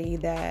somebody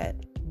that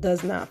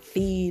does not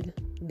feed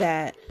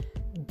that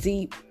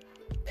deep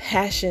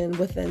passion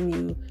within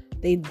you.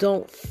 They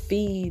don't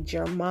feed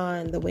your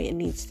mind the way it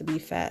needs to be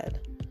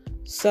fed.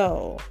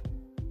 So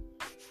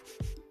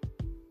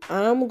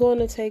I'm going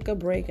to take a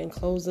break and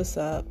close this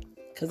up,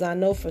 because I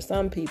know for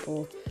some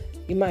people,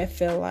 you might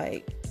feel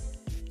like,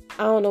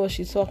 I don't know what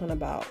she's talking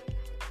about.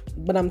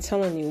 But I'm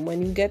telling you,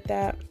 when you get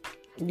that,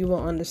 you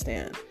will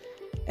understand.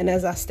 And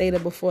as I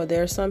stated before,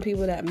 there are some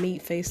people that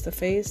meet face to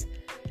face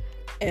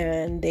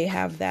and they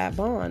have that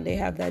bond. They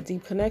have that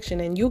deep connection.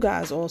 And you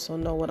guys also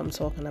know what I'm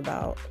talking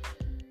about.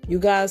 You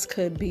guys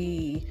could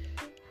be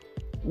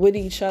with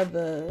each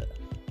other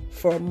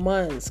for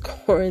months,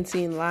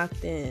 quarantine,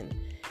 locked in,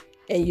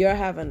 and you're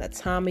having the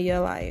time of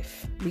your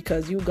life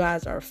because you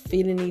guys are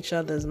feeding each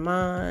other's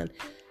mind,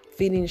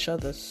 feeding each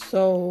other's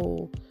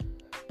soul.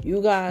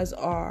 You guys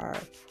are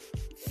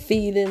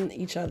feeding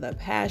each other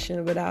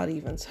passion without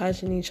even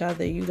touching each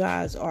other. You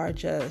guys are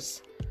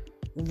just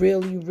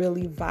really,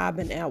 really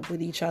vibing out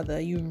with each other.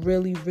 You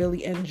really,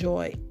 really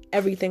enjoy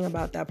everything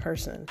about that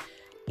person.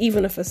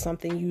 Even if it's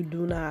something you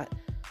do not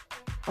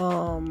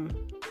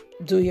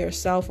do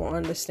yourself or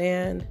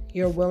understand,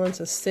 you're willing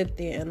to sit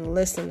there and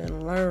listen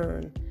and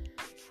learn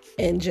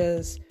and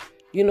just,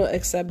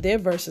 accept their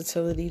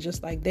versatility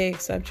just like they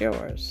accept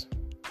yours.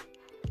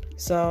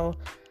 So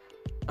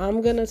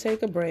I'm going to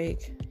take a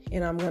break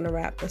and I'm going to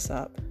wrap this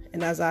up.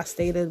 And as I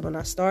stated when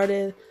I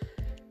started,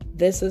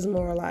 this is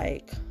more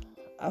like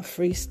a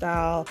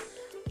freestyle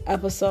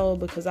episode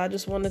because I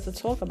just wanted to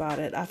talk about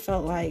it. I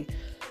felt like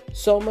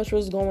so much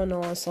was going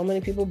on, so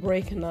many people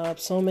breaking up,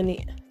 so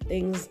many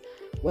things,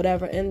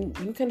 whatever. And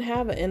you can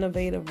have an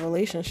innovative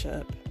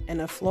relationship and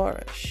it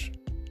flourish.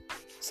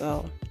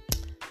 So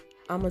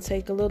I'm going to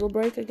take a little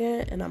break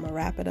again and I'm going to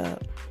wrap it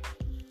up.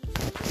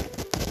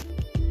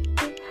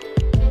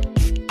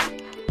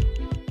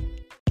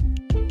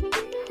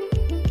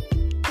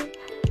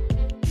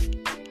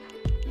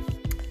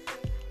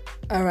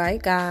 All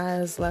right,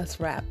 guys, let's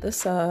wrap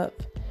this up.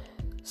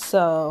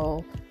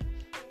 So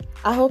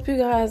I hope you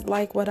guys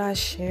like what I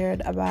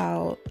shared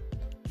about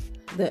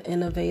the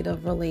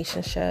innovative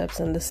relationships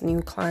and this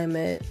new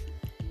climate,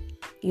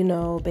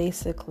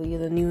 basically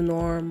the new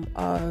norm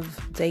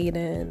of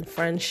dating,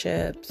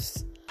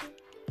 friendships.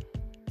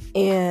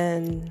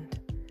 And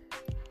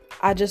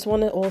I just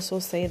want to also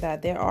say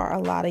that there are a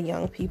lot of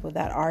young people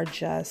that are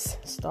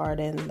just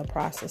starting the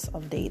process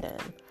of dating.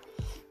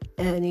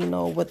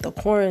 And, with the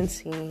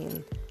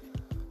quarantine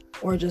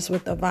or just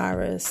with the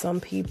virus, some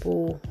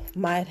people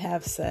might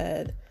have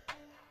said,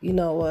 you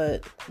know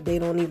what, they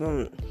don't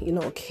even,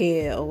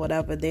 care or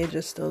whatever. They're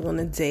just still going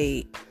to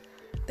date.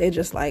 They're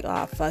just like,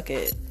 oh, fuck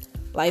it.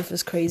 Life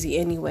is crazy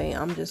anyway.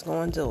 I'm just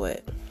going to do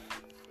it.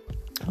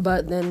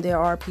 But then there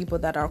are people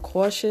that are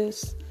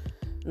cautious,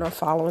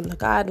 following the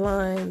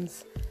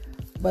guidelines,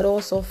 but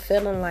also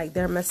feeling like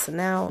they're missing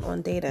out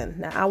on dating.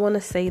 Now, I want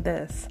to say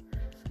this.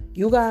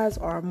 You guys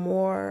are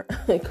more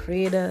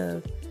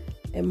creative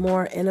and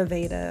more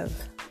innovative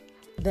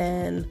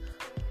than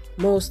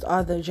most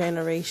other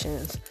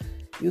generations.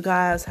 You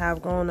guys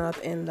have grown up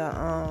in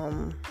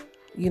the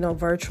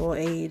virtual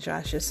age,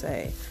 I should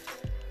say.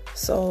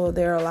 So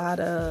there are a lot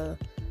of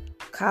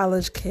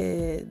college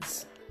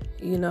kids,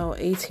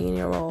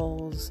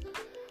 18-year-olds,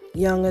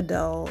 young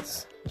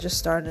adults just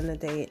starting to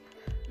date.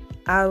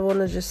 I want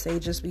to just say,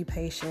 just be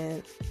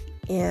patient.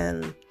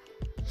 And,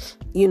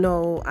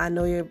 I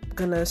know you're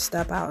going to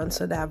step out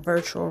into that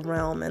virtual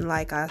realm. And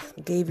like I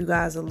gave you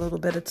guys a little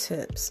bit of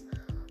tips.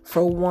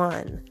 For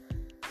one,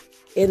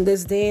 in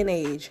this day and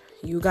age,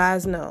 you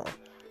guys know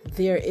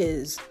there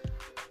is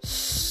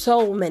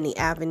so many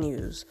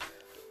avenues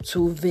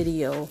to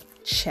video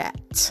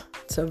chat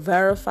to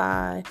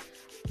verify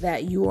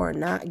that you are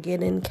not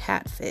getting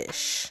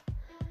catfish.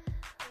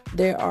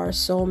 There are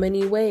so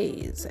many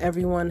ways.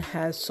 Everyone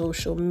has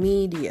social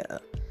media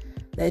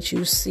that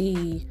you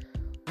see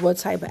what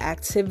type of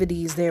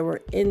activities they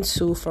were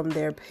into from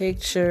their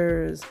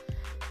pictures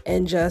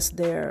and just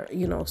their,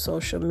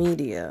 social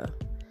media.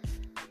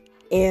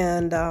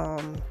 And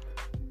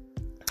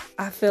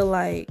I feel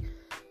like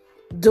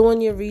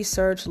doing your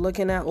research,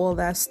 looking at all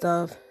that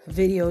stuff,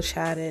 video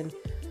chatting,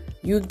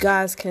 you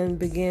guys can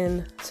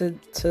begin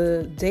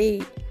to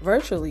date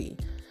virtually.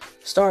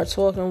 Start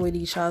talking with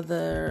each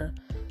other,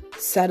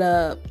 set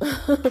up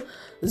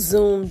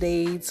Zoom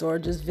dates or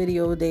just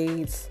video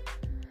dates.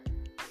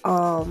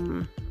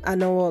 I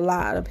know a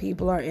lot of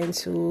people are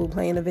into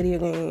playing the video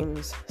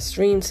games,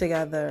 stream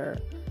together,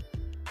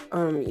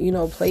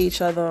 play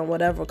each other on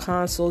whatever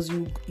consoles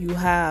you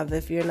have.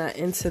 If you're not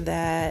into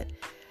that,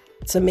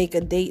 to make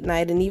a date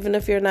night. And even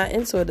if you're not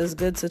into it, it's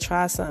good to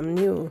try something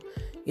new.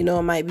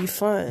 It might be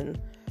fun.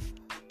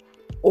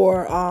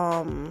 Or,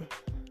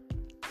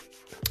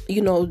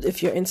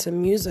 if you're into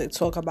music,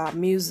 talk about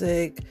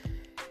music.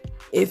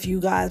 If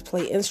you guys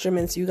play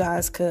instruments, you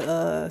guys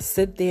could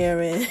sit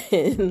there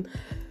and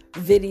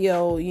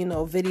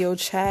video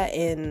chat,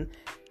 and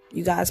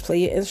you guys play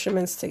your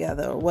instruments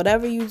together.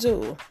 Whatever you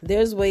do,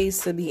 there's ways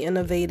to be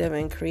innovative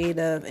and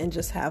creative and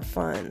just have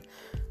fun.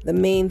 The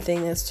main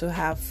thing is to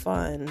have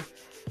fun.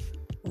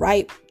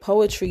 Write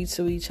poetry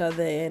to each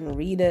other and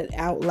read it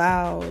out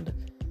loud,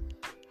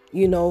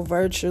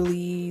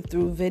 virtually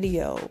through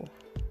video.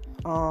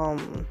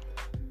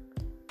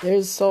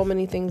 There's so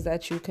many things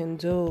that you can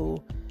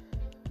do.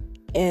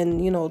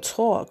 And,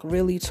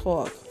 really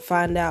talk.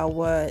 Find out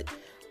what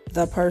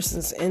the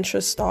person's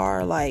interests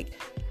are. Like,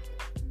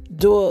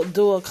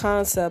 do a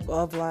concept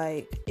of,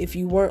 like, if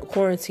you weren't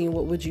quarantined,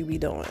 what would you be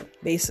doing?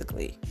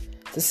 Basically,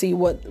 to see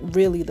what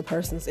really the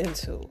person's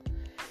into.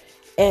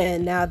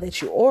 And now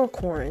that you are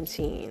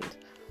quarantined,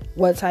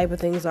 what type of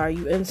things are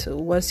you into?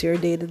 What's your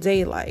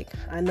day-to-day like?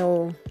 I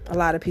know a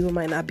lot of people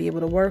might not be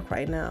able to work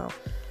right now.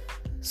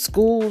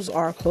 Schools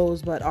are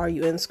closed, but are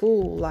you in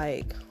school?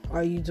 Like,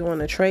 are you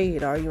doing a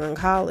trade? Are you in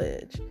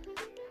college?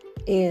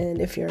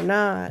 And if you're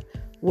not,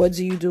 what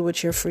do you do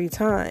with your free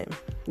time?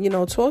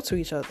 Talk to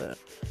each other.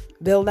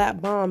 Build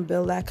that bond,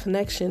 build that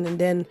connection, and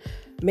then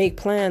make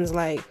plans.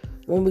 Like,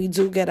 when we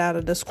do get out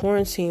of this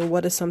quarantine,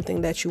 what is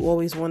something that you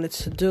always wanted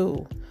to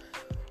do?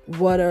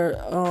 What are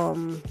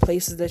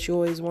places that you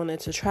always wanted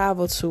to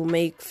travel to?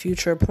 Make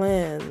future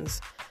plans,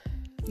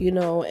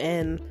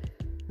 and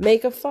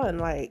make it fun.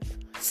 Like,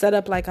 set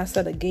up, like I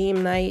said, a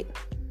game night,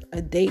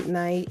 a date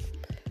night.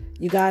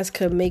 You guys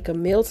could make a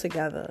meal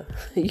together.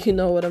 You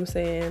know what I'm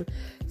saying?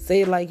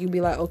 Say, like, you'd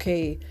be like,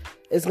 okay,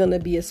 it's going to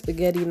be a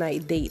spaghetti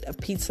night date, a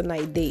pizza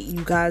night date.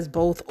 You guys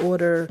both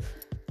order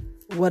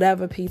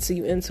whatever pizza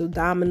you into,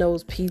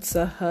 Domino's,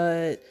 Pizza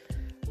Hut,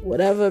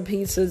 whatever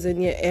pizzas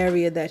in your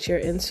area that you're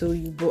into.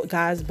 You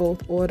guys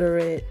both order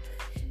it,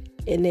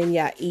 and then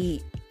y'all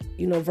eat,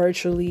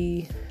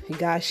 virtually. You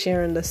guys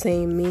sharing the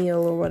same meal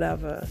or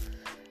whatever.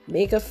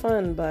 Make it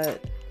fun,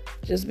 but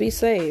just be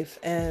safe.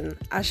 And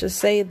I should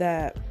say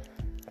that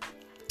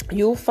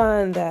you'll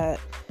find that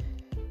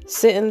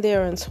sitting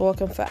there and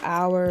talking for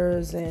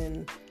hours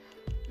and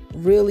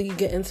really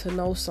getting to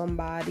know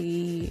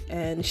somebody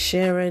and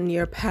sharing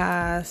your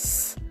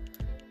past,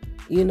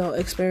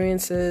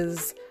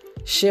 experiences,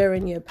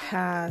 sharing your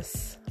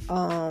past,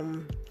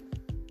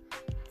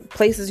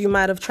 places you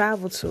might have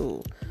traveled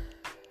to,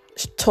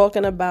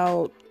 talking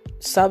about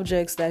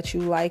subjects that you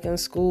like in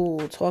school,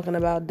 talking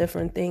about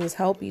different things,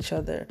 help each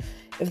other.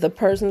 If the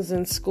person's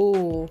in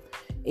school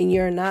and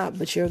you're not,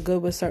 but you're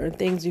good with certain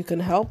things, you can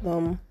help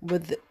them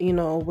with,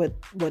 with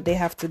what they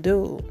have to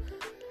do.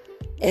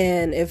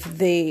 And if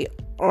they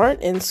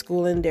aren't in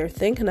school and they're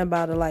thinking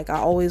about it, like, I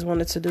always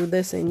wanted to do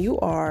this, and you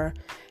are,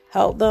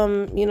 help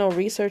them,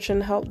 research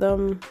and help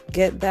them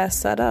get that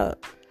set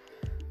up.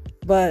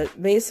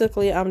 But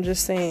basically, I'm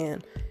just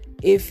saying,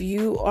 if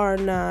you are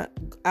not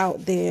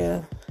out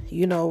there,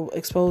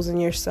 exposing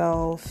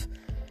yourself,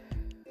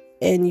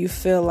 and you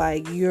feel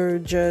like you're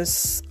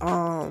just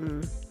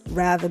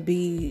rather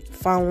be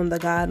following the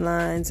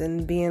guidelines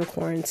and being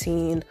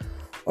quarantined,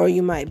 or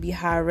you might be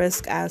high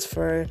risk as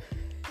for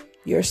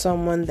you're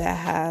someone that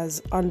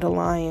has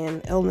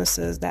underlying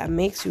illnesses that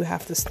makes you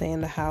have to stay in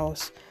the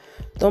house,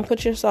 don't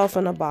put yourself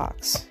in a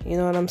box. You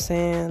know what I'm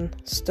saying?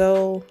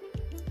 Still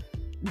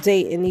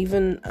date, and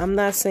even,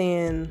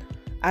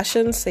 I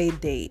shouldn't say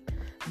date,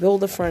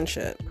 build a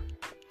friendship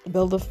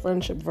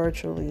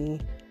virtually,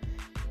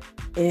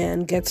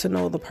 and get to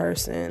know the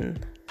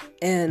person.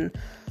 And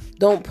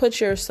don't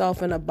put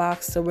yourself in a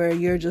box to where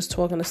you're just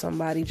talking to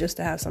somebody just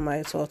to have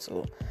somebody to talk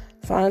to.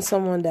 Find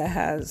someone that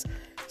has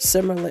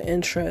similar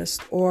interests,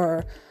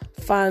 or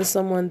find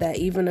someone that,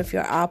 even if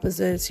you're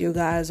opposites, you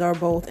guys are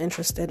both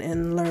interested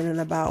in learning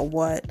about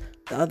what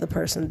the other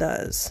person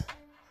does,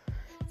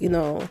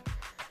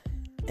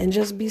 and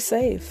just be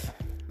safe.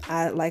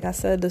 Like I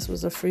said, this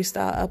was a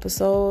freestyle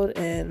episode,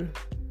 and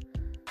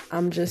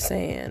I'm just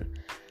saying,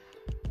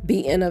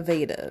 be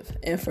innovative.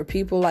 And for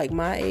people like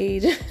my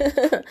age,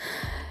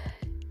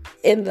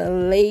 in the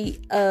late,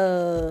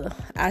 in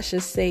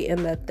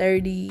the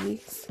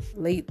 30s,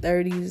 late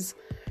 30s,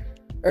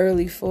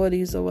 early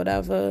 40s or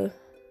whatever,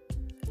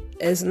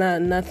 it's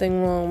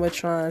nothing wrong with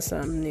trying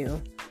something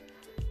new.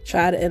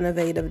 Try the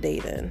innovative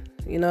dating.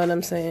 You know what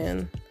I'm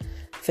saying?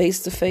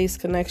 Face-to-face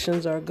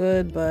connections are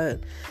good,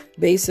 but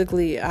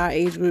basically our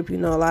age group, a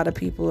lot of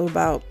people are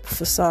about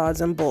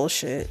facades and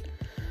bullshit.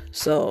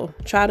 So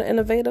try the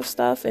innovative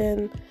stuff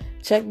and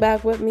check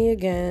back with me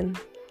again.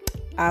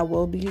 I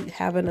will be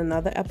having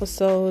another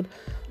episode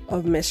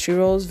of Mystery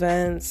Rose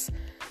Vents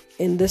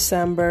in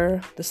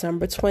December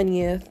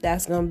 20th.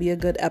 That's going to be a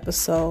good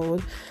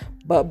episode.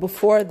 But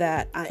before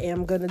that, I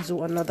am going to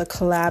do another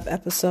collab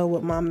episode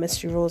with my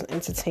Mystery Rose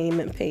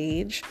Entertainment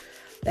page.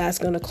 That's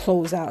going to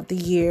close out the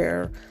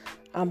year.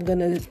 I'm going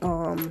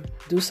to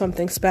do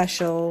something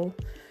special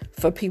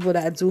for people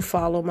that do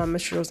follow my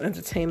Mystery Rose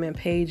Entertainment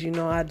page.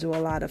 I do a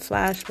lot of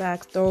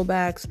flashbacks,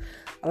 throwbacks,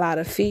 a lot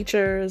of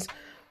features.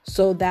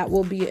 So that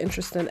will be an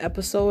interesting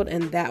episode,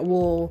 and that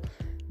will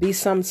be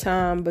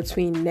sometime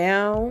between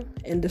now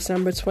and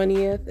December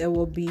 20th. It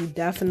will be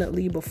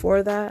definitely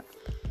before that.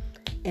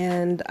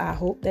 And I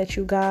hope that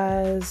you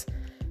guys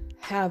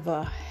have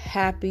a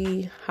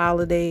happy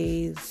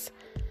holidays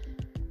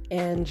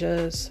and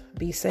just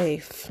be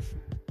safe.